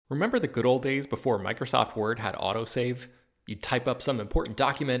Remember the good old days before Microsoft Word had autosave? You'd type up some important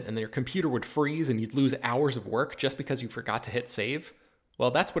document and then your computer would freeze and you'd lose hours of work just because you forgot to hit save?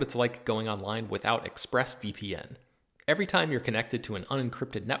 Well, that's what it's like going online without ExpressVPN. Every time you're connected to an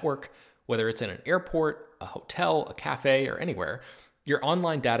unencrypted network, whether it's in an airport, a hotel, a cafe, or anywhere, your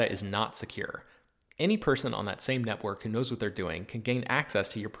online data is not secure. Any person on that same network who knows what they're doing can gain access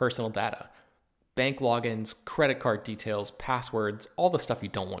to your personal data. Bank logins, credit card details, passwords, all the stuff you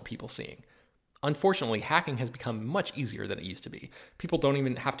don't want people seeing. Unfortunately, hacking has become much easier than it used to be. People don't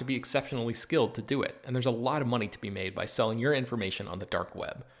even have to be exceptionally skilled to do it, and there's a lot of money to be made by selling your information on the dark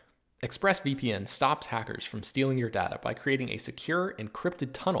web. ExpressVPN stops hackers from stealing your data by creating a secure, encrypted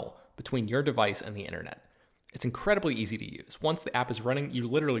tunnel between your device and the internet. It's incredibly easy to use. Once the app is running, you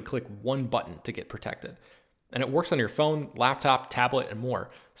literally click one button to get protected. And it works on your phone, laptop, tablet, and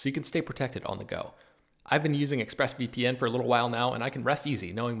more, so you can stay protected on the go. I've been using ExpressVPN for a little while now, and I can rest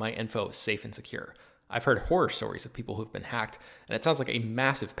easy knowing my info is safe and secure. I've heard horror stories of people who've been hacked, and it sounds like a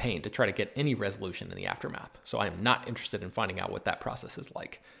massive pain to try to get any resolution in the aftermath, so I am not interested in finding out what that process is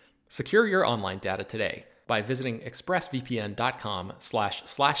like. Secure your online data today by visiting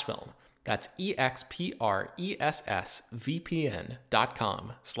expressvpn.com/film. That's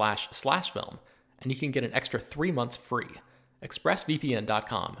expressvpn.com//film. And you can get an extra 3 months free.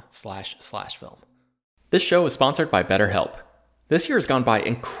 expressvpn.com//film. This show is sponsored by BetterHelp. This year has gone by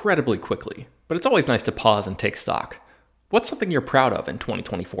incredibly quickly, but it's always nice to pause and take stock. What's something you're proud of in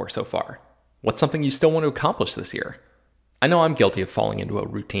 2024 so far? What's something you still want to accomplish this year? I know I'm guilty of falling into a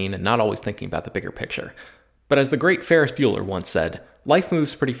routine and not always thinking about the bigger picture. But as the great Ferris Bueller once said, life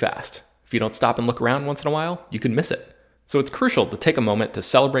moves pretty fast. If you don't stop and look around once in a while, you can miss it. So it's crucial to take a moment to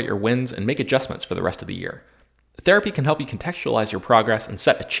celebrate your wins and make adjustments for the rest of the year. Therapy can help you contextualize your progress and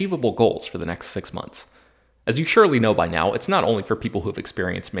set achievable goals for the next 6 months. As you surely know by now, it's not only for people who've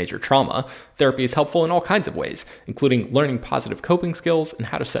experienced major trauma. Therapy is helpful in all kinds of ways, including learning positive coping skills and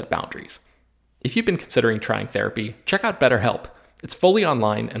how to set boundaries. If you've been considering trying therapy, check out BetterHelp. It's fully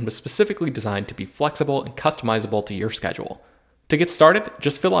online and was specifically designed to be flexible and customizable to your schedule. To get started,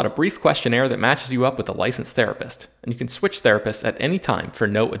 just fill out a brief questionnaire that matches you up with a licensed therapist, and you can switch therapists at any time for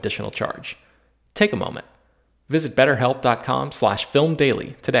no additional charge. Take a moment. Visit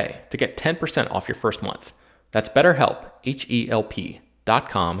betterhelp.com/filmdaily today to get 10% off your first month. That's BetterHelp,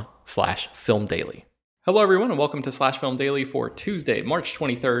 HELP.com/filmdaily. Hello, everyone, and welcome to /Film Daily for Tuesday, March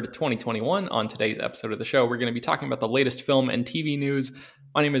 23rd, 2021. On today's episode of the show, we're going to be talking about the latest film and TV news.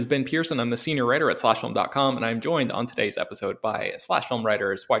 My name is Ben Pearson. I'm the senior writer at /Film.com, and I'm joined on today's episode by /Film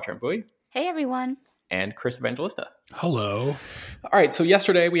writers Hoai-Tran Bui. Hey, everyone. And Chris Evangelista. Hello. All right, so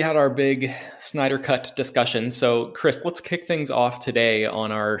yesterday we had our big Snyder Cut discussion. So, Chris, let's kick things off today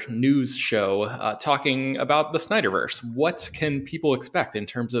on our news show talking about the Snyderverse. What can people expect in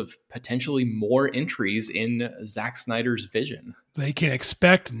terms of potentially more entries in Zack Snyder's vision? They can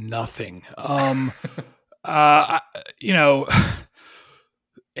expect nothing. I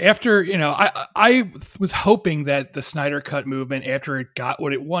was hoping that the Snyder Cut movement, after it got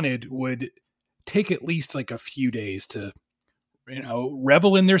what it wanted, would take at least like a few days to,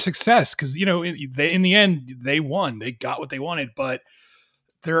 revel in their success. Because, in the end, they won. They got what they wanted. But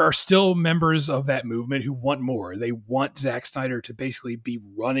there are still members of that movement who want more. They want Zack Snyder to basically be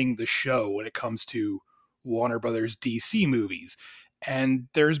running the show when it comes to Warner Brothers DC movies. And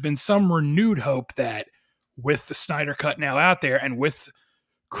there's been some renewed hope that with the Snyder Cut now out there, and with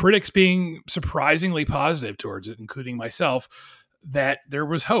critics being surprisingly positive towards it, including myself, that there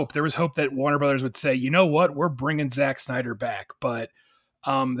was hope. There was hope that Warner Brothers would say, you know what, we're bringing Zack Snyder back. But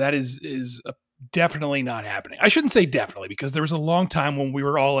that is definitely not happening. I shouldn't say definitely, because there was a long time when we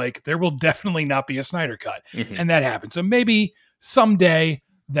were all like, there will definitely not be a Snyder Cut. Mm-hmm. And that happened. So maybe someday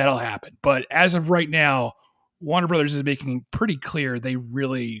that'll happen. But as of right now, Warner Brothers is making pretty clear they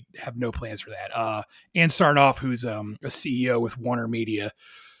really have no plans for that. Ann Sarnoff, who's a CEO with Warner Media,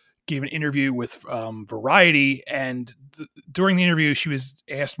 gave an interview with Variety, and during the interview, she was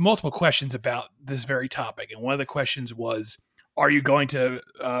asked multiple questions about this very topic. And one of the questions was, are you going to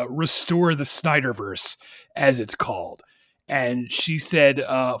restore the Snyderverse, as it's called? And she said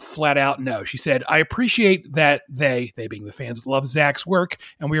flat out no. She said, I appreciate that they being the fans, love Zack's work,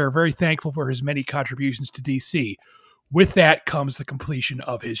 and we are very thankful for his many contributions to DC. With that comes the completion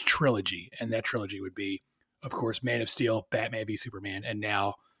of his trilogy. And that trilogy would be, of course, Man of Steel, Batman v Superman, and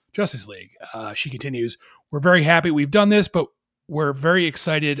now Justice League. She continues, we're very happy we've done this, but we're very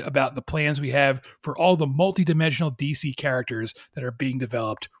excited about the plans we have for all the multidimensional DC characters that are being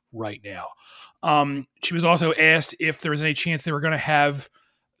developed right now. She was also asked if there was any chance they were going to have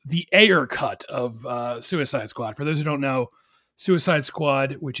the Ayer cut of Suicide Squad. For those who don't know, Suicide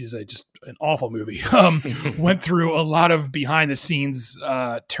Squad, which is just an awful movie, went through a lot of behind the scenes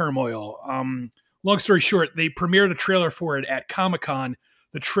turmoil. Long story short, they premiered a trailer for it at Comic-Con.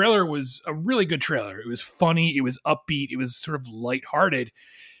 The trailer was a really good trailer. It was funny. It was upbeat. It was sort of lighthearted.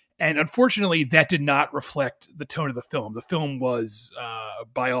 And unfortunately, that did not reflect the tone of the film. The film was,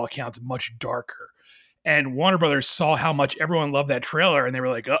 by all accounts, much darker. And Warner Brothers saw how much everyone loved that trailer, and they were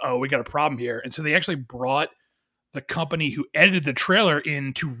like, uh-oh, we got a problem here. And so they actually brought the company who edited the trailer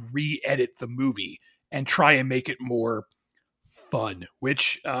in to re-edit the movie and try and make it more fun,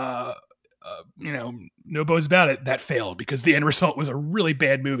 which, no bones about it, that failed because the end result was a really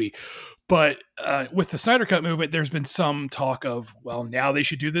bad movie. But with the Snyder Cut movement, there's been some talk of, well, now they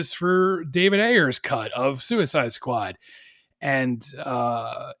should do this for David Ayer's cut of Suicide Squad. And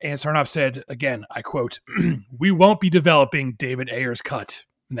Ann Sarnoff said, again, I quote, "We won't be developing David Ayer's cut."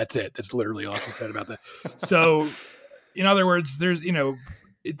 And that's it. That's literally all she said about that. So, in other words, there's,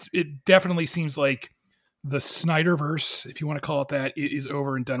 it definitely seems like the Snyderverse, if you want to call it that, is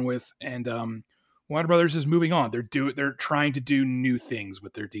over and done with. And Warner Brothers is moving on. They're trying to do new things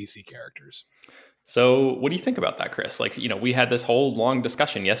with their DC characters. So what do you think about that, Chris? Like, we had this whole long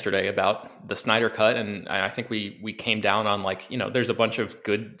discussion yesterday about the Snyder Cut, and I think we came down on there's a bunch of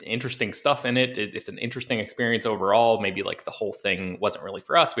good, interesting stuff in it. It's an interesting experience overall. Maybe like the whole thing wasn't really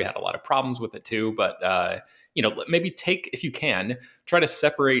for us. We had a lot of problems with it too, but maybe if you can, try to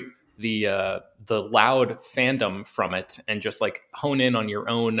separate the loud fandom from it and just like hone in on your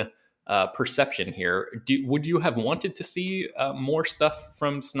own perception here. Would you have wanted to see more stuff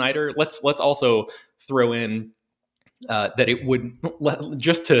from Snyder? Let's also throw in that it would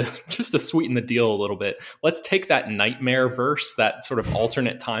just to sweeten the deal a little bit. Let's take that nightmare verse, that sort of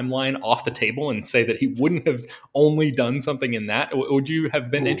alternate timeline, off the table and say that he wouldn't have only done something in that. Would you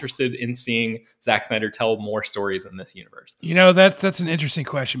have been interested in seeing Zack Snyder tell more stories in this universe? That's an interesting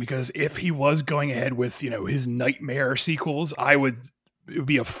question, because if he was going ahead with his nightmare sequels, it would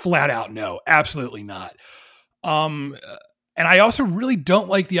be a flat out no, absolutely not. And I also really don't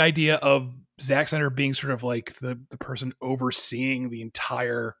like the idea of Zack Snyder being sort of like the person overseeing the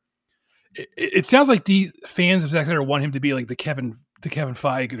entire. It sounds like the fans of Zack Snyder want him to be like the Kevin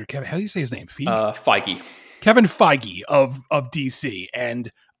Feige, or Kevin, how do you say his name? Feige. Kevin Feige of DC, and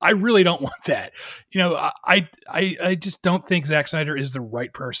I really don't want that. I just don't think Zack Snyder is the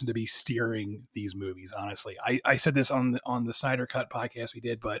right person to be steering these movies. Honestly, I said this on the Snyder Cut podcast we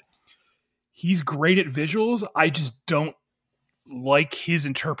did, but he's great at visuals. I just don't like his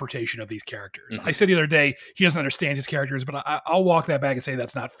interpretation of these characters. Mm-hmm. I said the other day he doesn't understand his characters, but I'll walk that back and say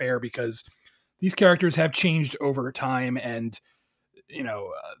that's not fair, because these characters have changed over time, and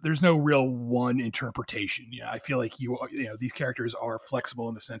there's no real one interpretation. I feel like these characters are flexible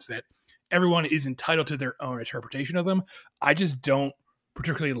in the sense that everyone is entitled to their own interpretation of them. I just don't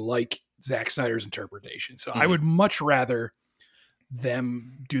particularly like Zack Snyder's interpretation. So I would much rather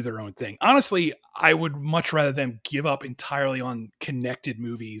them do their own thing. Honestly, I would much rather them give up entirely on connected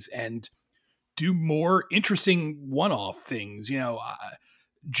movies and do more interesting one-off things.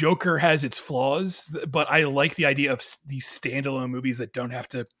 Joker has its flaws, but I like the idea of these standalone movies that don't have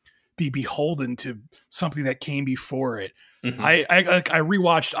to be beholden to something that came before it. Mm-hmm. I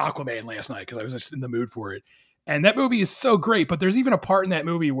rewatched Aquaman last night because I was just in the mood for it. And that movie is so great, but there's even a part in that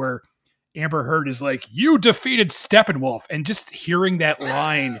movie where Amber Heard is like, "You defeated Steppenwolf," and just hearing that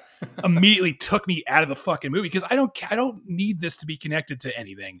line immediately took me out of the fucking movie, because I don't need this to be connected to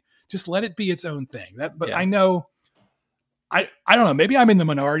anything. Just let it be its own thing. I know, I don't know. Maybe I'm in the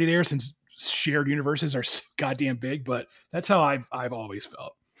minority there, since shared universes are so goddamn big, but that's how I've always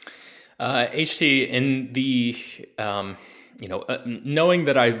felt. HT, in the knowing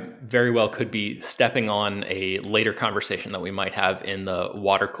that I very well could be stepping on a later conversation that we might have in the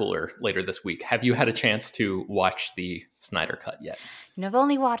water cooler later this week, have you had a chance to watch the Snyder Cut yet? I've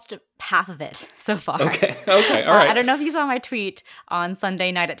only watched half of it so far. Okay, all right. I don't know if you saw my tweet on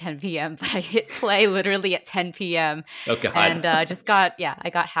Sunday night at 10 p.m., but I hit play literally at 10 p.m. Okay, and I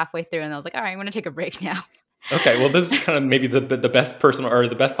got halfway through, and I was like, all right, I'm going to take a break now. Okay, well, this is kind of maybe the best personal, or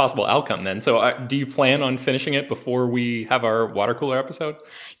the best possible outcome then. So do you plan on finishing it before we have our water cooler episode?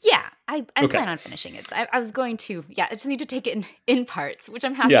 Yeah, I plan on finishing it. I was going to, I just need to take it in parts, which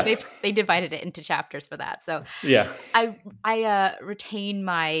I'm happy. Yes. They divided it into chapters for that. So yeah, I retain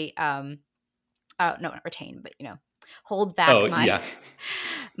my, not retain, but hold back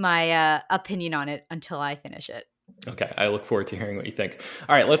my opinion on it until I finish it. Okay, I look forward to hearing what you think.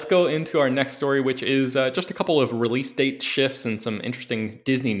 All right, let's go into our next story, which is just a couple of release date shifts and some interesting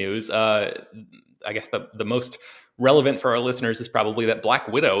Disney news. I guess the most relevant for our listeners is probably that Black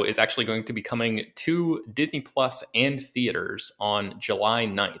Widow is actually going to be coming to Disney Plus and theaters on July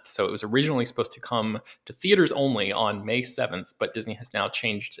 9th. So it was originally supposed to come to theaters only on May 7th, but Disney has now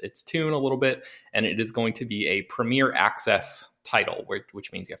changed its tune a little bit, and it is going to be a Premier Access title,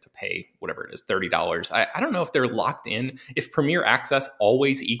 which means you have to pay whatever it is, $30. I don't know if they're locked in, if Premier Access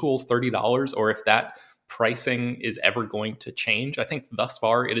always equals $30, or if that pricing is ever going to change. I think thus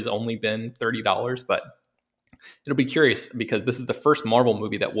far it has only been $30, but it'll be curious because this is the first Marvel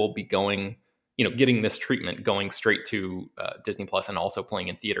movie that will be going, getting this treatment, going straight to Disney Plus and also playing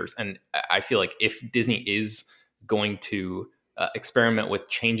in theaters. And I feel like if Disney is going to experiment with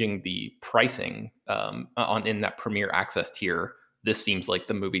changing the pricing in that Premier Access tier, this seems like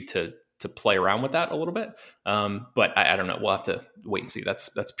the movie to play around with that a little bit. But I don't know. We'll have to wait and see.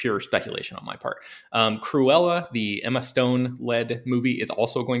 That's pure speculation on my part. Cruella, the Emma Stone-led movie, is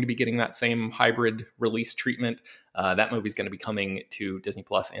also going to be getting that same hybrid release treatment. That movie is going to be coming to Disney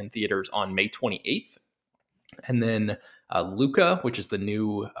Plus and theaters on May 28th. And then Luca, which is the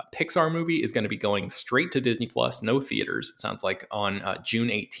new Pixar movie, is going to be going straight to Disney Plus, no theaters, it sounds like, on June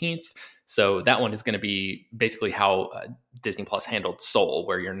 18th. So that one is going to be basically how Disney Plus handled Soul,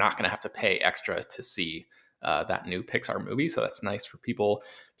 where you're not going to have to pay extra to see that new Pixar movie. So that's nice for people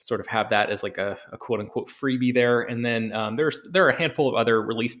to sort of have that as like a quote unquote freebie there. And then there are a handful of other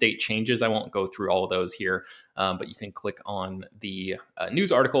release date changes. I won't go through all of those here, but you can click on the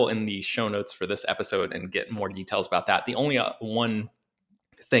news article in the show notes for this episode and get more details about that. The only one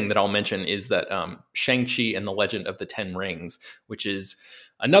thing that I'll mention is that Shang-Chi and the Legend of the Ten Rings, which is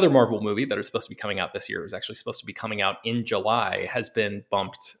another Marvel movie that is supposed to be coming out this year, it was actually supposed to be coming out in July, has been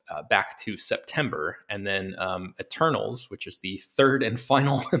bumped back to September. And then Eternals, which is the third and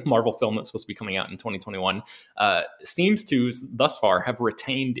final Marvel film that's supposed to be coming out in 2021, seems to thus far have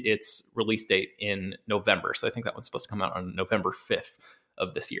retained its release date in November. So I think that one's supposed to come out on November 5th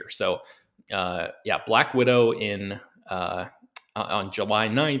of this year. So Black Widow on July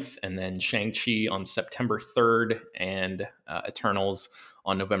 9th, and then Shang-Chi on September 3rd, and Eternals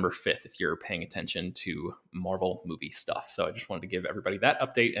on November 5th, if you're paying attention to Marvel movie stuff. So I just wanted to give everybody that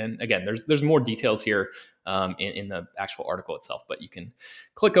update. And again, there's more details here in the actual article itself, but you can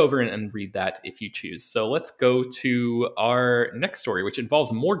click over and read that if you choose. So let's go to our next story, which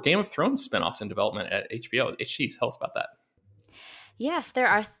involves more Game of Thrones spinoffs in development at HBO. HT, tell us about that. Yes, there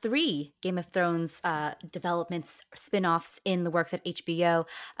are 3 Game of Thrones developments, spin-offs in the works at HBO.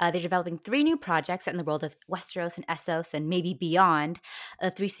 They're developing 3 new projects set in the world of Westeros and Essos and maybe beyond. The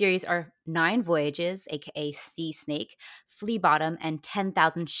 3 series are 9 Voyages, aka Sea Snake, Flea Bottom, and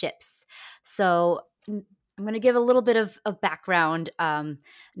 10,000 Ships. So I'm going to give a little bit of background. 9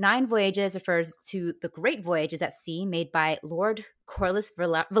 Voyages refers to the Great Voyages at Sea made by Lord Corlys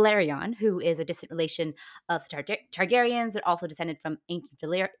Velaryon, who is a distant relation of the Targaryens that also descended from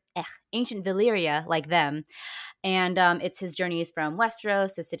ancient Valyria like them. And it's his journeys from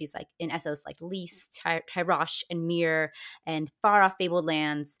Westeros to cities like in Essos like Lys, Tyrosh, and Myr, and far-off fabled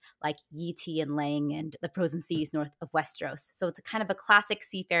lands like Yiti and Lang and the frozen seas north of Westeros. So it's a kind of a classic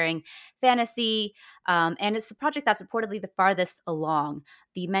seafaring fantasy, and it's the project that's reportedly the farthest along.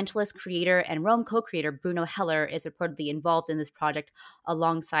 The Mentalist creator and Rome co-creator Bruno Heller is reportedly involved in this project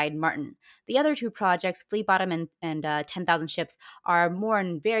alongside Martin. The other 2 projects, Flea Bottom and 10,000 Ships, are more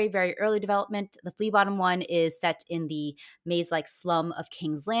in very, very early development. The Flea Bottom one is set in the maze-like slum of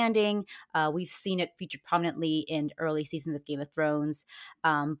King's Landing. We've seen it featured prominently in early seasons of Game of Thrones,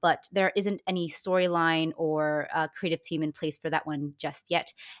 but there isn't any storyline or creative team in place for that one just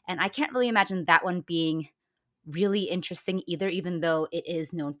yet. And I can't really imagine that one being really interesting either, even though it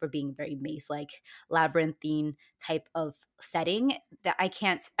is known for being very maze-like, labyrinthine type of setting. That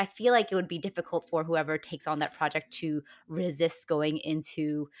I feel like it would be difficult for whoever takes on that project to resist going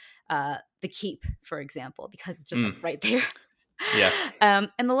into the Keep, for example, because it's just like right there. Yeah.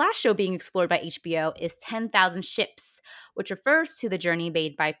 And the last show being explored by HBO is 10,000 Ships, which refers to the journey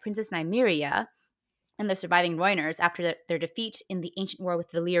made by Princess Nymeria and the surviving Rhoynars after their defeat in the ancient war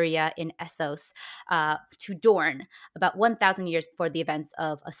with Valyria in Essos to Dorne, about 1,000 years before the events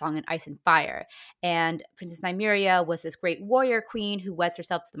of A Song in Ice and Fire. And Princess Nymeria was this great warrior queen who weds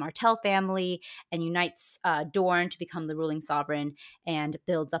herself to the Martell family and unites Dorne to become the ruling sovereign and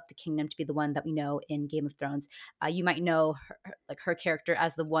builds up the kingdom to be the one that we know in Game of Thrones. You might know her character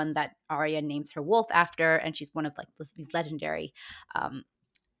as the one that Arya names her wolf after, and she's one of like these legendary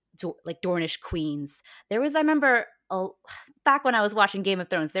Dornish queens. There was, I remember back when I was watching Game of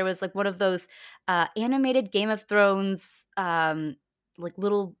Thrones, there was like one of those animated Game of Thrones like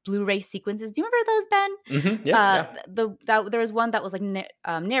little Blu-ray sequences. Do you remember those, Ben? Mm-hmm. Yeah. There was one that was like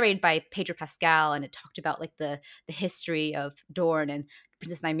narrated by Pedro Pascal, and it talked about like the history of Dorne and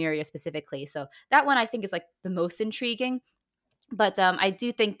Princess Nymeria specifically. So that one I think is like the most intriguing. But I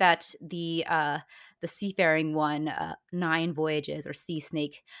do think that the seafaring one, Nine Voyages or Sea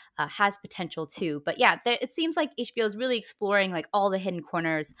Snake, has potential too. But yeah, it seems like HBO is really exploring like all the hidden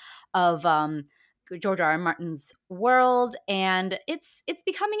corners of George R. R. Martin's world, and it's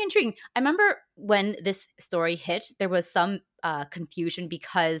becoming intriguing. I remember when this story hit, there was some confusion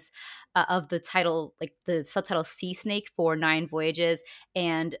because of the title, like the subtitle Sea Snake for Nine Voyages,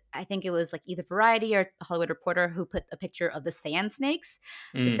 and I think it was like either Variety or Hollywood Reporter who put a picture of the sand snakes.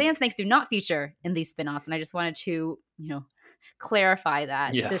 The sand snakes do not feature in these spinoffs, and I just wanted to, clarify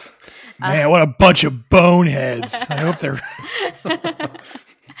that. Yes. Man, what a bunch of boneheads. I hope they're...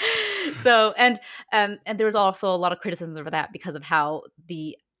 So and there was also a lot of criticism over that because of how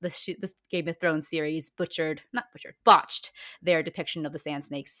this Game of Thrones series botched their depiction of the Sand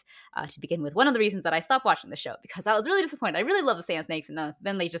Snakes to begin with. One of the reasons that I stopped watching the show, because I was really disappointed. I really love the Sand Snakes, and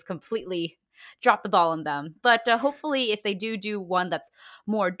then they just completely dropped the ball on them. But hopefully, if they do one that's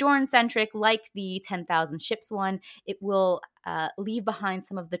more Dorne-centric, like the 10,000 Ships one, it will leave behind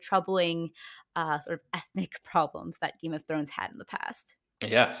some of the troubling sort of ethnic problems that Game of Thrones had in the past.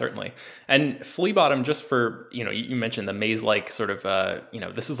 Yeah, certainly. And Flea Bottom, just for, you mentioned the maze-like sort of,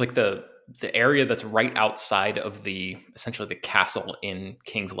 this is like the area that's right outside of essentially the castle in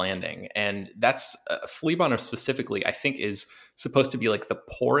King's Landing. And that's Flea Bottom specifically, I think, is supposed to be like the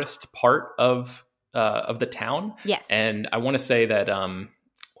poorest part of the town. Yes. And I want to say that,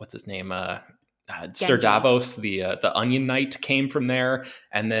 what's his name? Sir Davos, the Onion Knight, came from there.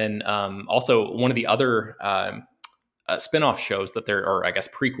 And then also one of the other spin-off shows that or I guess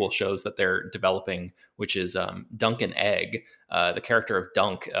prequel shows that they're developing, which is Dunk and Egg. The character of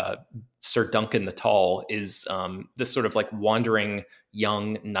Dunk, Sir Duncan the Tall, is this sort of like wandering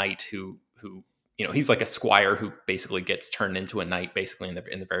young knight who he's like a squire who basically gets turned into a knight basically in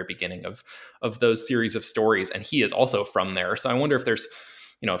the very beginning of those series of stories, and he is also from there. So I wonder if there's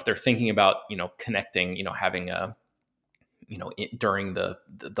if they're thinking about connecting, having a during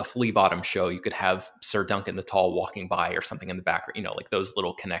the Flea Bottom show, you could have Sir Duncan the Tall walking by or something in the background, like those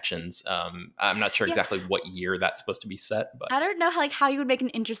little connections. I'm not sure exactly what year that's supposed to be set, but I don't know how you would make an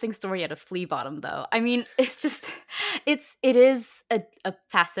interesting story out of Flea Bottom, though. I mean, it's just, it is a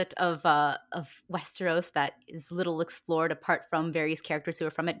facet of Westeros that is little explored apart from various characters who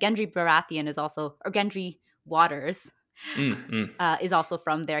are from it. Gendry Baratheon is also, or Gendry Waters is also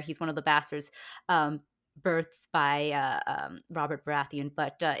from there. He's one of the bastards. Births by Robert Baratheon,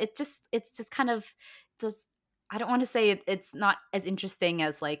 but it's just kind of this. I don't want to say it's not as interesting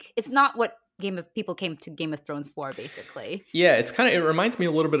as like it's not what people came to Game of Thrones for, basically. Yeah, it reminds me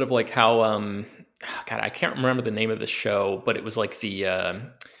a little bit of like how God, I can't remember the name of the show, but it was like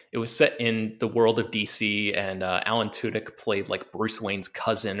it was set in the world of DC, and Alan Tudyk played like Bruce Wayne's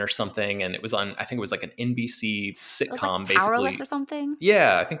cousin or something, and it was on, I think it was like an NBC sitcom, like Powerless or something.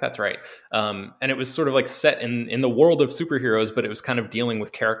 Yeah, I think that's right. And it was sort of like set in the world of superheroes, but it was kind of dealing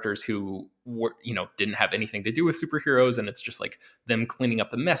with characters who were, didn't have anything to do with superheroes, and it's just like them cleaning up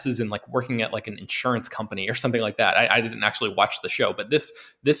the messes and like working at like an insurance company or something like that. I didn't actually watch the show, but this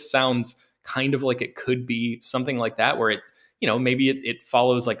sounds kind of like it could be something like that, where it, maybe it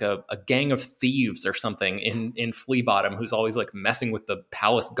follows like a gang of thieves or something in Flea Bottom, who's always like messing with the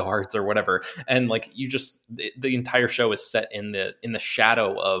palace guards or whatever. And like the entire show is set in the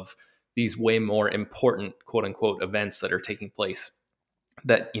shadow of these way more important quote unquote events that are taking place,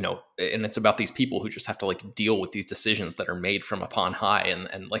 that, and it's about these people who just have to like deal with these decisions that are made from upon high,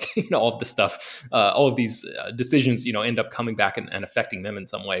 and like, all of this stuff, all of these decisions, end up coming back and affecting them in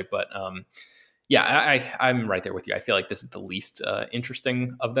some way. But, yeah, I'm right there with you. I feel like this is the least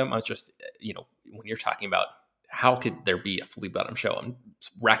interesting of them. I was just, when you're talking about how could there be a Flea Bottom show, I'm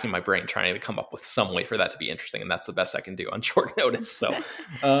racking my brain trying to come up with some way for that to be interesting, and that's the best I can do on short notice. So,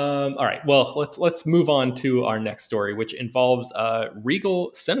 all right, well, let's move on to our next story, which involves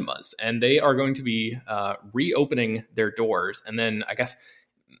Regal Cinemas, and they are going to be reopening their doors. And then I guess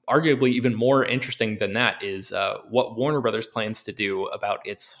arguably even more interesting than that is what Warner Brothers plans to do about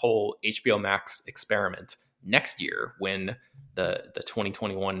its whole HBO Max experiment next year, when the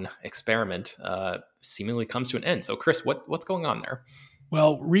 2021 experiment seemingly comes to an end. So, Chris, what's going on there?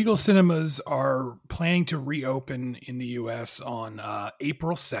 Well, Regal Cinemas are planning to reopen in the U.S. on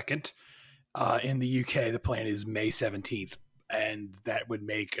April 2nd. In the U.K., the plan is May 17th. And that would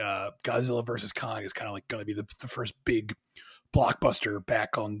make Godzilla vs. Kong is kind of like going to be the first big blockbuster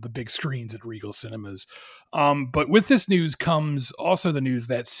back on the big screens at Regal Cinemas. But with this news comes also the news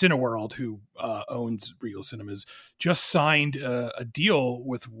that Cineworld, who owns Regal Cinemas, just signed a deal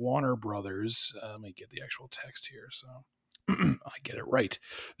with Warner Brothers. Let me get the actual text here so I get it right.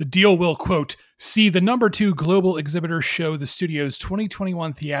 The deal will, quote, see the number 2 global exhibitor show the studio's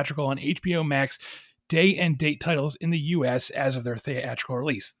 2021 theatrical on HBO Max day and date titles in the U.S. as of their theatrical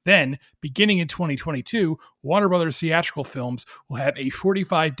release. Then, beginning in 2022, Warner Brothers theatrical films will have a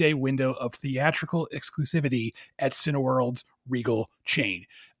 45-day window of theatrical exclusivity at Cineworld's Regal chain.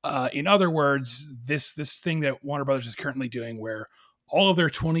 In other words, this thing that Warner Brothers is currently doing, where all of their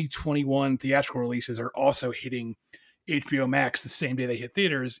 2021 theatrical releases are also hitting HBO Max the same day they hit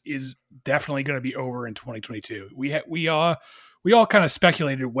theaters, is definitely going to be over in 2022. We all kind of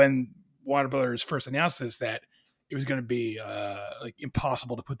speculated when Warner Brothers first announced this that it was going to be like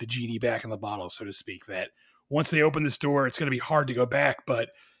impossible to put the genie back in the bottle, so to speak. That once they open this door, it's going to be hard to go back. But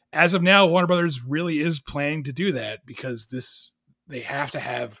as of now, Warner Brothers really is planning to do that because they have to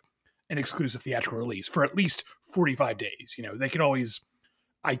have an exclusive theatrical release for at least 45 days. You know, they could always,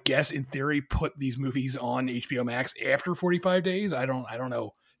 I guess, in theory, put these movies on HBO Max after 45 days. I don't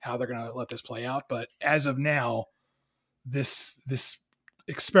know how they're going to let this play out, but as of now, this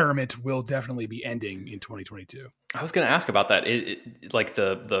experiment will definitely be ending in 2022. I was going to ask about that. Like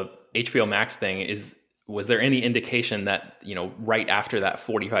the HBO Max thing, was there any indication that, you know, right after that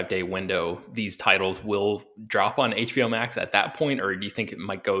 45-day window, these titles will drop on HBO Max at that point? Or do you think it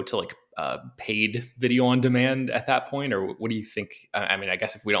might go to like paid video on demand at that point? Or what do you think? I mean, I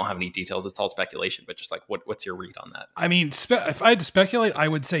guess if we don't have any details, it's all speculation, but just like, what's your read on that? I mean, if I had to speculate, I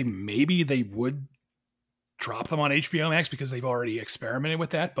would say maybe they would drop them on HBO Max because they've already experimented with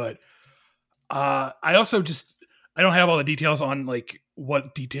that. But I don't have all the details on like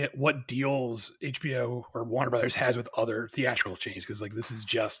what deals HBO or Warner Brothers has with other theatrical chains, because like this is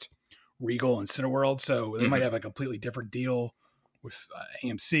just Regal and Cineworld, so they might have a completely different deal with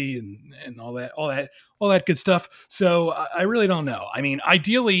AMC and all that good stuff. So I really don't know. I mean,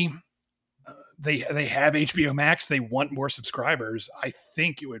 ideally, they have HBO Max. They want more subscribers. I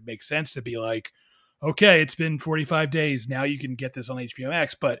think it would make sense to be like, okay, it's been 45 days. Now you can get this on HBO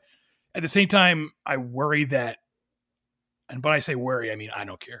Max. But at the same time, I worry that, and when I say worry, I mean, I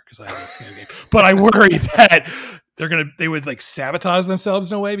don't care because I have a skin game. But I worry that they would like sabotage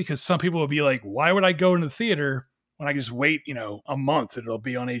themselves in a way, because some people will be like, why would I go into the theater when I can just wait, a month and it'll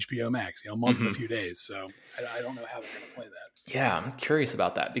be on HBO Max, a month and a few days. So I don't know how they're going to play that. Yeah, I'm curious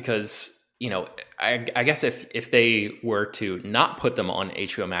about that because, I guess if they were to not put them on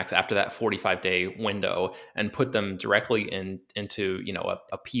HBO Max after that 45-day window and put them directly into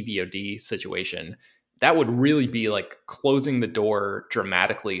a PVOD situation, that would really be like closing the door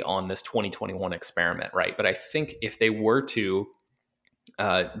dramatically on this 2021 experiment, right? But I think if they were to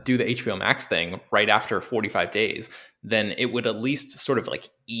do the HBO Max thing right after 45 days, then it would at least sort of like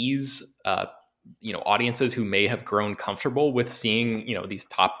ease audiences who may have grown comfortable with seeing these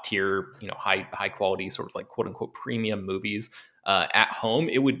top tier high quality sort of like quote unquote premium movies at home.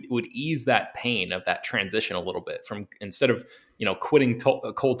 It would ease that pain of that transition a little bit, from instead of quitting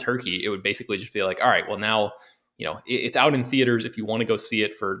cold turkey. It would basically just be like, all right, well now it's out in theaters if you want to go see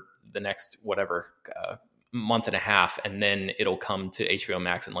it for the next whatever month and a half, and then it'll come to HBO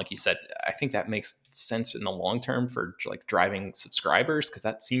Max. And like you said, I think that makes sense in the long term for like driving subscribers, because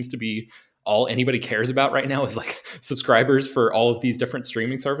that seems to be all anybody cares about right now is like subscribers for all of these different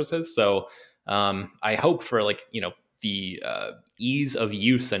streaming services. So I hope for like, the ease of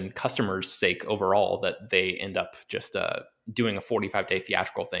use and customers' sake overall, that they end up just doing a 45-day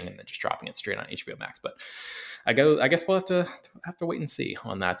theatrical thing and then just dropping it straight on HBO Max. But I guess we'll have to wait and see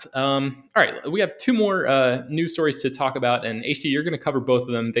on that. All right, we have two more news stories to talk about, and HT, you're going to cover both of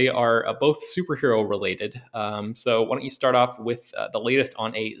them. They are both superhero related. So why don't you start off with the latest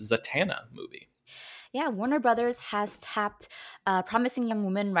on a Zatanna movie? Yeah, Warner Brothers has tapped promising young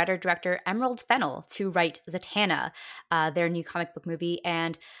woman writer-director Emerald Fennell to write Zatanna, their new comic book movie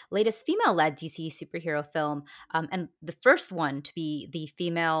and latest female-led DC superhero film, and the first one to be the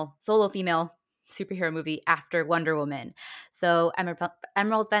solo female superhero movie after Wonder Woman. So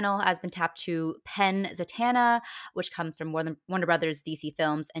Emerald Fennell has been tapped to pen Zatanna, which comes from Warner Brothers DC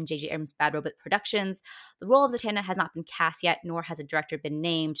Films and J.J. Abrams' Bad Robot Productions. The role of Zatanna has not been cast yet, nor has a director been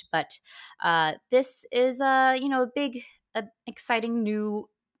named, but this is a big, exciting new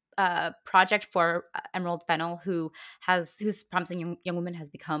project for Emerald Fennell, whose promising young woman has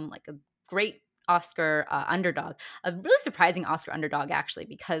become like a great Oscar underdog, a really surprising Oscar underdog actually,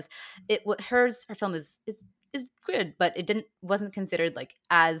 because her film is good, but wasn't considered like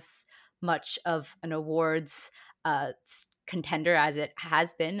as much of an awards contender as it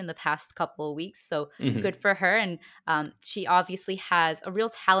has been in the past couple of weeks. So Mhm. good for her. And she obviously has a real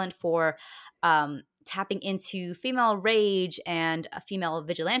talent for tapping into female rage and female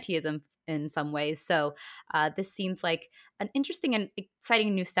vigilantism in some ways. So this seems like an interesting and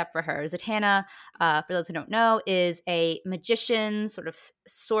exciting new step for her. Zatanna, for those who don't know, is a magician, sort of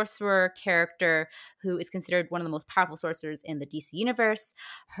sorcerer character who is considered one of the most powerful sorcerers in the DC universe.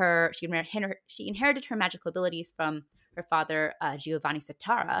 She inherited her magical abilities from her father, Giovanni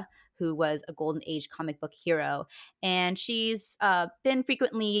Satara, who was a Golden Age comic book hero. And she's been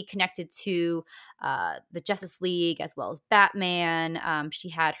frequently connected to the Justice League as well as Batman. She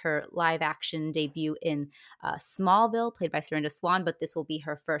had her live action debut in Smallville, played by Serinda Swan, but this will be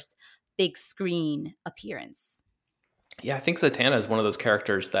her first big screen appearance. Yeah, I think Zatanna is one of those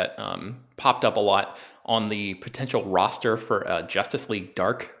characters that popped up a lot on the potential roster for a Justice League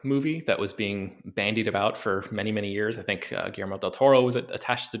Dark movie that was being bandied about for many, many years. I think Guillermo del Toro was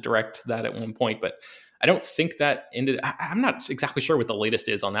attached to direct that at one point, but I don't think that ended. I'm not exactly sure what the latest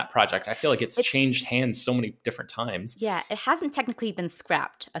is on that project. I feel like it's changed hands so many different times. Yeah, it hasn't technically been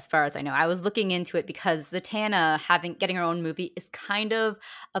scrapped as far as I know. I was looking into it because Zatanna getting her own movie is kind of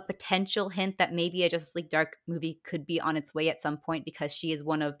a potential hint that maybe a Justice League Dark movie could be on its way at some point, because she is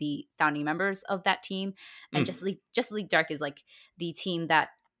one of the founding members of that team. And Justice League Dark is like the team that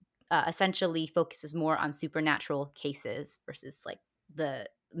essentially focuses more on supernatural cases versus like the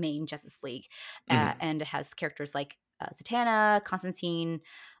main Justice League. And it has characters like Zatanna, Constantine,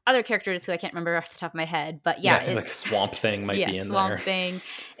 other characters who I can't remember off the top of my head, but yeah, I think like Swamp Thing might be in Swamp there. Thing,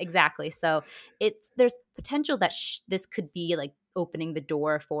 exactly. So there's potential that this could be like opening the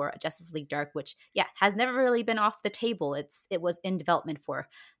door for Justice League Dark, which has never really been off the table. It was in development for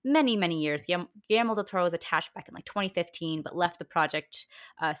many, many years. Guillermo del Toro was attached back in like 2015, but left the project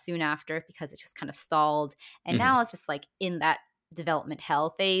soon after because it just kind of stalled, and now it's just like in that development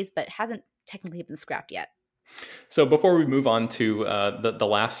hell phase, but hasn't technically been scrapped yet. So before we move on to the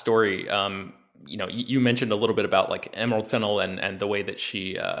last story, you mentioned a little bit about like Emerald Fennell and the way that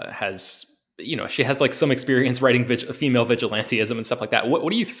she has, she has like some experience writing female vigilantism and stuff like that. What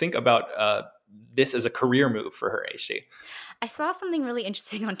do you think about this as a career move for her, HG? I saw something really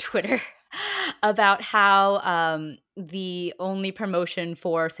interesting on Twitter about how the only promotion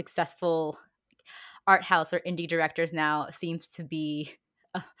for successful art house or indie directors now seems to be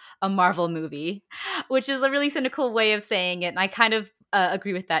a Marvel movie, which is a really cynical way of saying it. And I kind of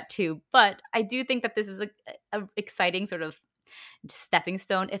agree with that too. But I do think that this is a exciting sort of stepping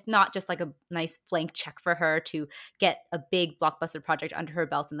stone, if not just like a nice blank check for her to get a big blockbuster project under her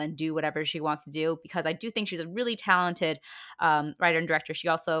belt and then do whatever she wants to do, because I do think she's a really talented writer and director. She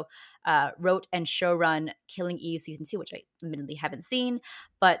also wrote and showrun Killing Eve season 2, which I admittedly haven't seen,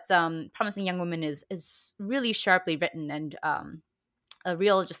 but Promising Young Woman is really sharply written and a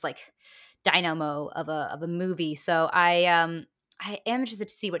real just like dynamo of a movie. So I am interested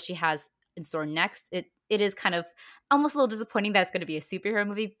to see what she has in store next. It is kind of almost a little disappointing that it's going to be a superhero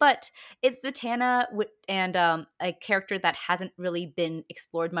movie, but it's Zatanna and a character that hasn't really been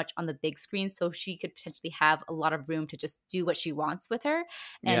explored much on the big screen, so she could potentially have a lot of room to just do what she wants with her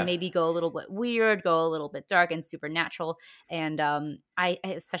and maybe go a little bit weird, go a little bit dark and supernatural. And I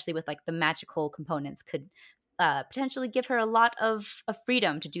especially with like the magical components could potentially give her a lot of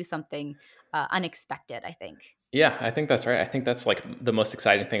freedom to do something unexpected, I think. Yeah, I think that's right. I think that's like the most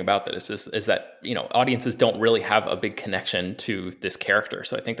exciting thing about this is that, audiences don't really have a big connection to this character.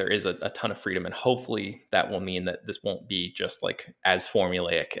 So I think there is a ton of freedom, and hopefully that will mean that this won't be just like as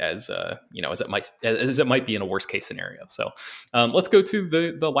formulaic as, as it might be in a worst case scenario. So let's go to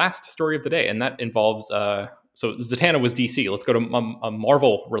the last story of the day. And that involves, so Zatanna was DC. Let's go to a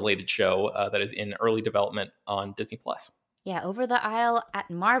Marvel related show that is in early development on Disney Plus. Yeah, over the aisle at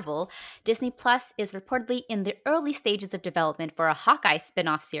Marvel, Disney Plus is reportedly in the early stages of development for a Hawkeye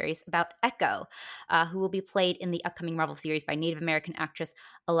spin-off series about Echo, who will be played in the upcoming Marvel series by Native American actress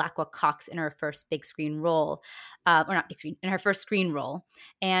Alaqua Cox in her first big screen role. In her first screen role.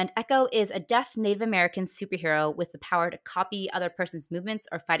 And Echo is a deaf Native American superhero with the power to copy other person's movements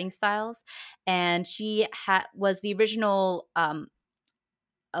or fighting styles. And she was the original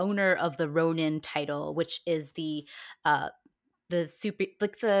owner of the Ronin title, which is the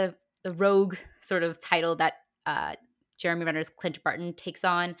rogue sort of title that Jeremy Renner's Clint Barton takes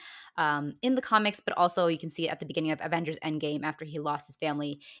on in the comics, but also you can see it at the beginning of Avengers Endgame after he lost his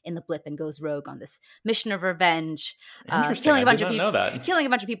family in the blip and goes rogue on this mission of revenge, killing a bunch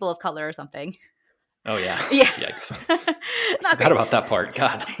of people of color or something. Oh yeah. Yeah. Yikes. Forgot about that part.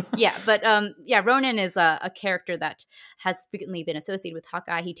 God. Yeah, but Ronin is a character that has frequently been associated with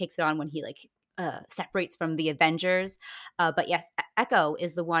Hawkeye. He takes it on when he like separates from the Avengers. But yes, Echo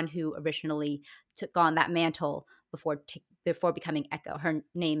is the one who originally took on that mantle before becoming Echo. Her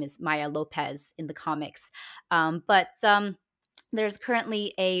name is Maya Lopez in the comics. But there's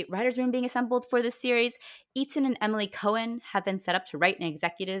currently a writer's room being assembled for this series. Eaton and Emily Cohen have been set up to write and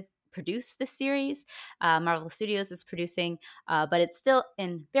executive produce this series. Marvel Studios is producing, but it's still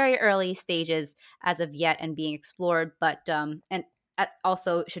in very early stages as of yet and being explored. But and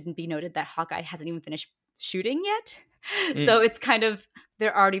also shouldn't be noted that Hawkeye hasn't even finished shooting yet. So it's kind of,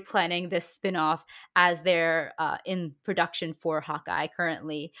 they're already planning this spin-off as they're in production for Hawkeye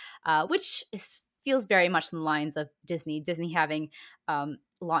currently, which feels very much in the lines of Disney. Disney having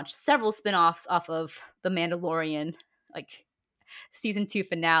launched several spin-offs off of The Mandalorian, like season 2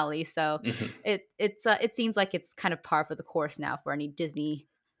 finale. So it seems like it's kind of par for the course now for any Disney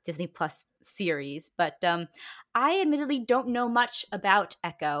Plus series. But I admittedly don't know much about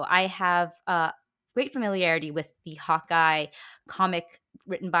Echo. I have great familiarity with the Hawkeye comic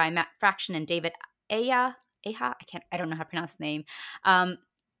written by Matt Fraction and David Aja. I don't know how to pronounce his name.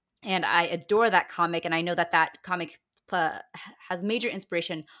 And I adore that comic, and I know that comic has major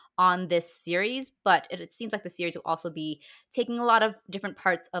inspiration on this series, but it seems like the series will also be taking a lot of different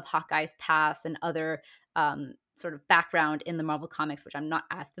parts of Hawkeye's past and other sort of background in the Marvel comics, which I'm not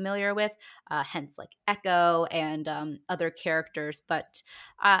as familiar with, hence like Echo and other characters. But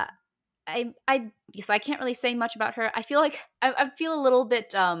I can't really say much about her. I feel like I feel a little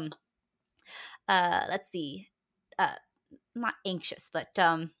bit not anxious, but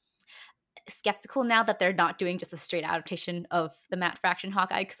skeptical now that they're not doing just a straight adaptation of the Matt Fraction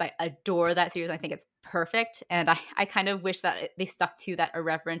Hawkeye, because I adore that series. I think it's perfect, and I kind of wish that they stuck to that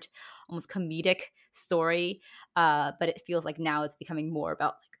irreverent, almost comedic story, but it feels like now it's becoming more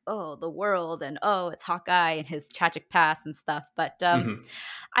about like, oh, the world, and oh, it's Hawkeye and his tragic past and stuff. But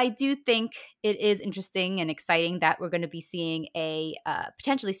I do think it is interesting and exciting that we're going to be seeing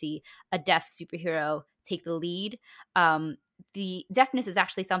potentially see a deaf superhero take the lead. The deafness is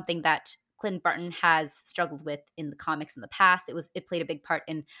actually something that Clint Barton has struggled with in the comics in the past. It played a big part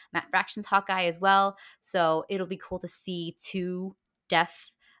in Matt Fraction's Hawkeye as well. So it'll be cool to see two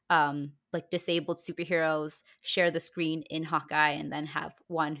deaf, disabled superheroes share the screen in Hawkeye, and then have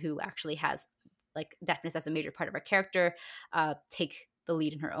one who actually has like deafness as a major part of her character take the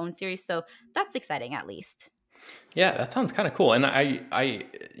lead in her own series. So that's exciting, at least. Yeah, that sounds kind of cool. And I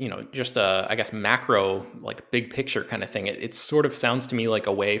just I guess macro, like big picture kind of thing. It sort of sounds to me like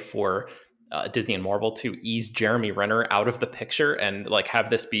a way for Disney and Marvel to ease Jeremy Renner out of the picture and like have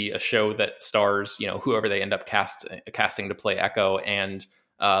this be a show that stars, whoever they end up casting to play Echo, and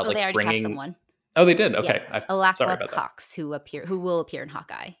they already cast someone. Oh, they did. Okay, yeah. Alakla Cox, who will appear in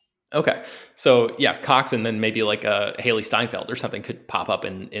Hawkeye. Okay. So yeah, Cox, and then maybe like a Haley Steinfeld or something could pop up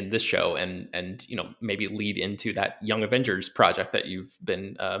in this show and maybe lead into that Young Avengers project that you've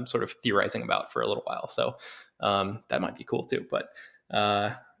been sort of theorizing about for a little while. So that might be cool too. But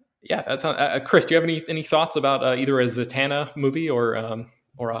yeah, that's Chris, do you have any thoughts about either a Zatanna movie or a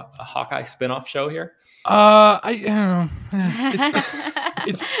Hawkeye spinoff show here?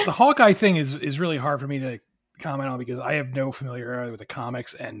 It's the Hawkeye thing is really hard for me to comment on because I have no familiarity with the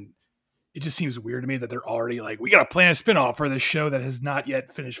comics, and it just seems weird to me that they're already like, we got to plan a spinoff for this show that has not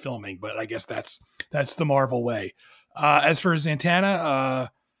yet finished filming. But I guess that's the Marvel way. As for Zatanna,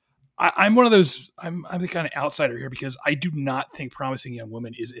 I'm one of those. I'm the kind of outsider here because I do not think Promising Young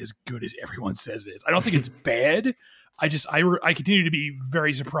Woman is as good as everyone says it is. I don't think it's bad. I continue to be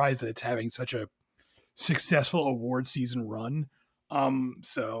very surprised that it's having such a successful award season run.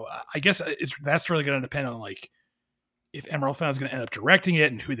 So I guess that's really going to depend on like if Emerald Fennell is going to end up directing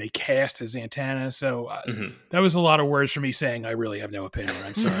it and who they cast as Zatanna. So that was a lot of words for me saying I really have no opinion.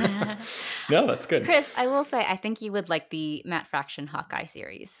 I'm sorry. No, that's good. Chris, I will say I think you would like the Matt Fraction Hawkeye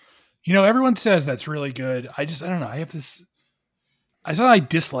series. Everyone says that's really good. I don't know. I have this. I said I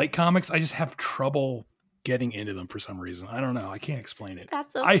dislike comics. I just have trouble getting into them for some reason. I don't know. I can't explain it.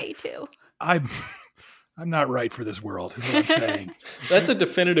 That's okay too. I'm not right for this world, is what I'm saying. That's a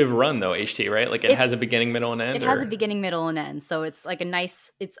definitive run, though, HT, right? Like it has a beginning, middle, and end? It has a beginning, middle, and end. So it's like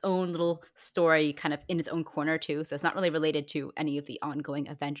its own little story kind of in its own corner, too. So it's not really related to any of the ongoing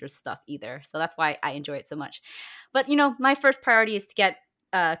Avengers stuff either. So that's why I enjoy it so much. But, my first priority is to get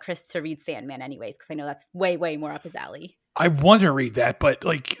Chris to read Sandman anyways, because I know that's way, way more up his alley. I want to read that, but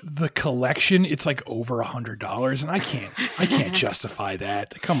like the collection, it's like over $100, and I can't justify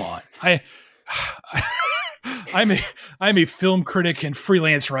that. Come on. I'm a film critic and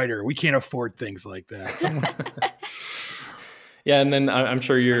freelance writer. We can't afford things like that. Yeah, and then I'm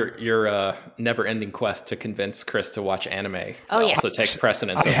sure your never-ending quest to convince Chris to watch anime also takes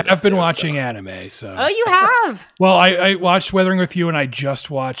precedence. I have been watching anime, so. Oh, you have? Well, I watched Weathering with You, and I just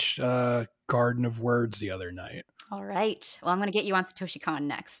watched Garden of Words the other night. All right. Well, I'm going to get you on Satoshi Kon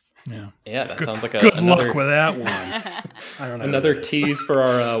next. Yeah, that sounds like good luck with that one. I don't know. Another tease for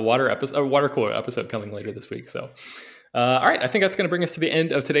our water cooler episode coming later this week. So. All right, I think that's going to bring us to the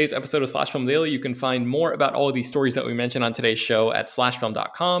end of today's episode of Slash Film Daily. You can find more about all of these stories that we mentioned on today's show at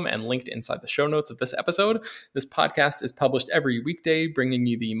slashfilm.com and linked inside the show notes of this episode. This podcast is published every weekday, bringing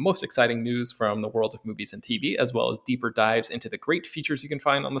you the most exciting news from the world of movies and TV, as well as deeper dives into the great features you can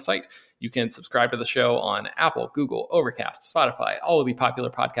find on the site. You can subscribe to the show on Apple, Google, Overcast, Spotify, all of the popular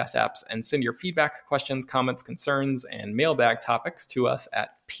podcast apps, and send your feedback, questions, comments, concerns, and mailbag topics to us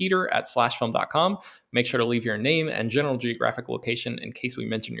at peter@slashfilm.com. Make sure to leave your name and general geographic location in case we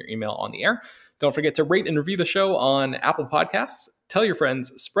mention your email on the air. Don't forget to rate and review the show on Apple Podcasts. Tell your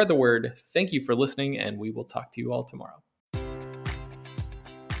friends, spread the word. Thank you for listening, and we will talk to you all tomorrow.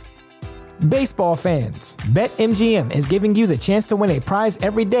 Baseball fans, BetMGM is giving you the chance to win a prize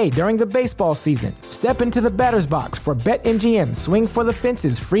every day during the baseball season. Step into the batter's box for BetMGM Swing for the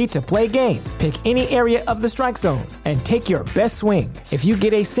Fences free-to-play game. Pick any area of the strike zone and take your best swing. If you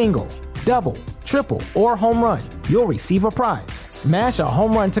get a single, double, triple, or home run, you'll receive a prize. Smash a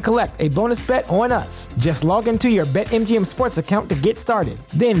home run to collect a bonus bet on us. Just log into your BetMGM Sports account to get started.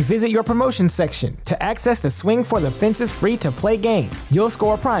 Then visit your promotions section to access the Swing for the Fences free-to-play game. You'll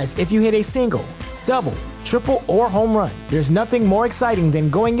score a prize if you hit a single, double, triple, or home run. There's nothing more exciting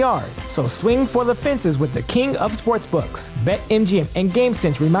than going yard, so swing for the fences with the king of sportsbooks. BetMGM and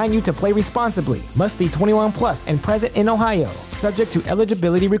GameSense remind you to play responsibly. Must be 21 plus and present in Ohio. Subject to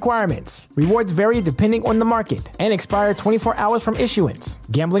eligibility requirements. Rewards vary depending on the market and expire 24 hours from issuance.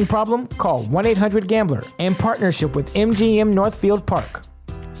 Gambling problem? Call 1-800-GAMBLER in partnership with MGM Northfield Park.